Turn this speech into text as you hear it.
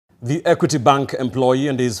The Equity Bank employee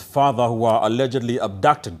and his father, who were allegedly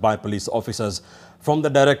abducted by police officers from the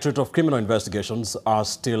Directorate of Criminal Investigations, are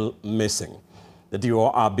still missing. The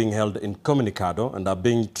duo are being held incommunicado and are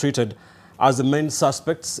being treated as the main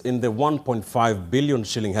suspects in the 1.5 billion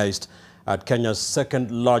shilling heist at Kenya's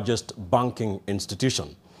second largest banking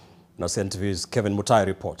institution. Now, CNTV's Kevin Mutai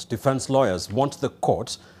reports. Defense lawyers want the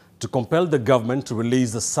court to compel the government to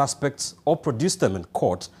release the suspects or produce them in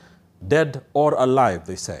court, dead or alive,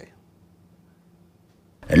 they say.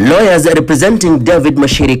 Lawyers representing David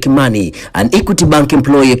Mashiri Kimani, an Equity Bank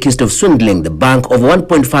employee accused of swindling the bank of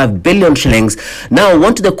 1.5 billion shillings, now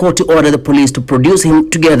want the court to order the police to produce him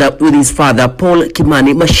together with his father, Paul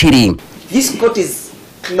Kimani Mashiri. This court is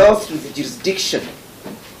closed with the jurisdiction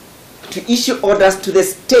to issue orders to the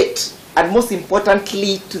state and, most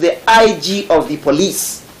importantly, to the IG of the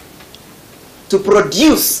police to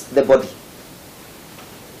produce the body,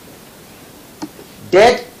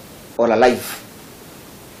 dead or alive.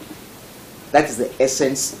 That is the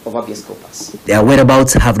essence of habeas corpus. Their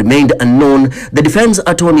whereabouts have remained unknown, the defense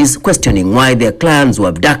attorneys questioning why their clients were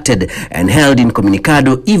abducted and held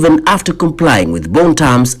incommunicado even after complying with bond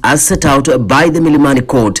terms as set out by the Milimani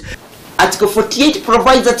court. Article 48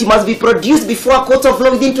 provides that he must be produced before a court of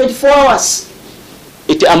law within 24 hours.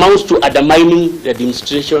 It amounts to undermining the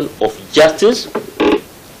administration of justice.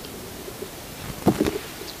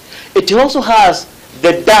 It also has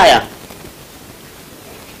the dire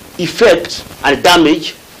effect and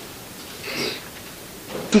damage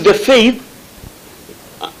to the faith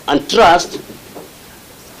and trust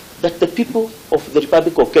that the people of the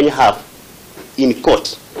Republic of Kenya have in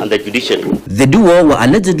court and the judiciary. The duo were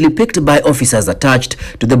allegedly picked by officers attached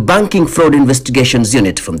to the Banking Fraud Investigations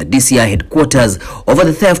Unit from the DCI headquarters over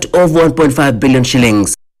the theft of 1.5 billion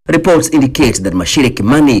shillings. Reports indicate that Mashiri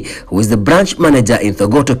Kimani, who is the branch manager in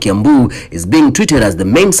Thogoto, Kiambu, is being treated as the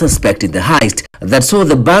main suspect in the heist that saw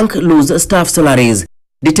the bank lose staff salaries.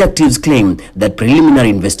 Detectives claim that preliminary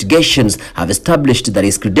investigations have established that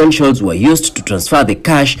his credentials were used to transfer the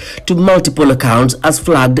cash to multiple accounts as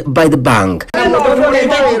flagged by the bank.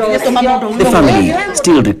 The family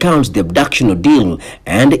still recounts the abduction ordeal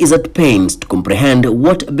and is at pains to comprehend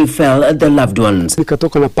what befell their loved ones.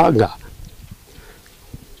 Nikatoka na panga.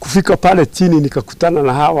 Kufika pale chini nikakutana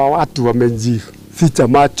na hawa watu wamejificha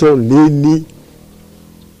macho nini.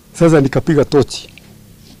 Sasa nikapiga tochi.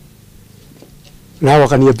 Na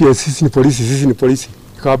wakaniambia sisi ni polisi, sisi ni polisi.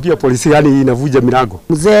 Nikawaambia polisi yani inavuja milango.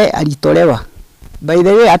 Mzee alitolewa. By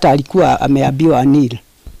the way hata alikuwa ameambiwa anil.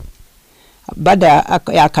 Baada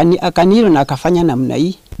ya akanilo na akafanya namna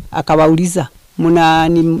hii, akawauliza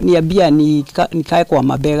niambia nikae kwa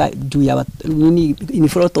mabega juu ya nini in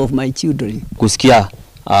front of my children. Kusikia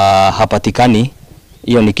hapatikani,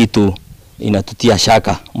 hiyo ni kitu inatutia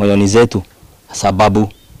shaka moyoni zetu, sababu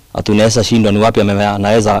hatunaweza shindwa ni wapi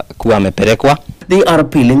anaweza kuwa amepelekwa. They are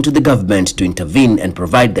appealing to the government to intervene and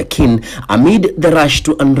provide the kin amid the rush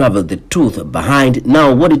to unravel the truth behind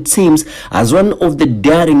now what it seems as one of the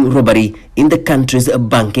daring robbery in the country's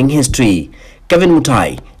banking history. Kevin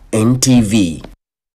Mutai, NTV.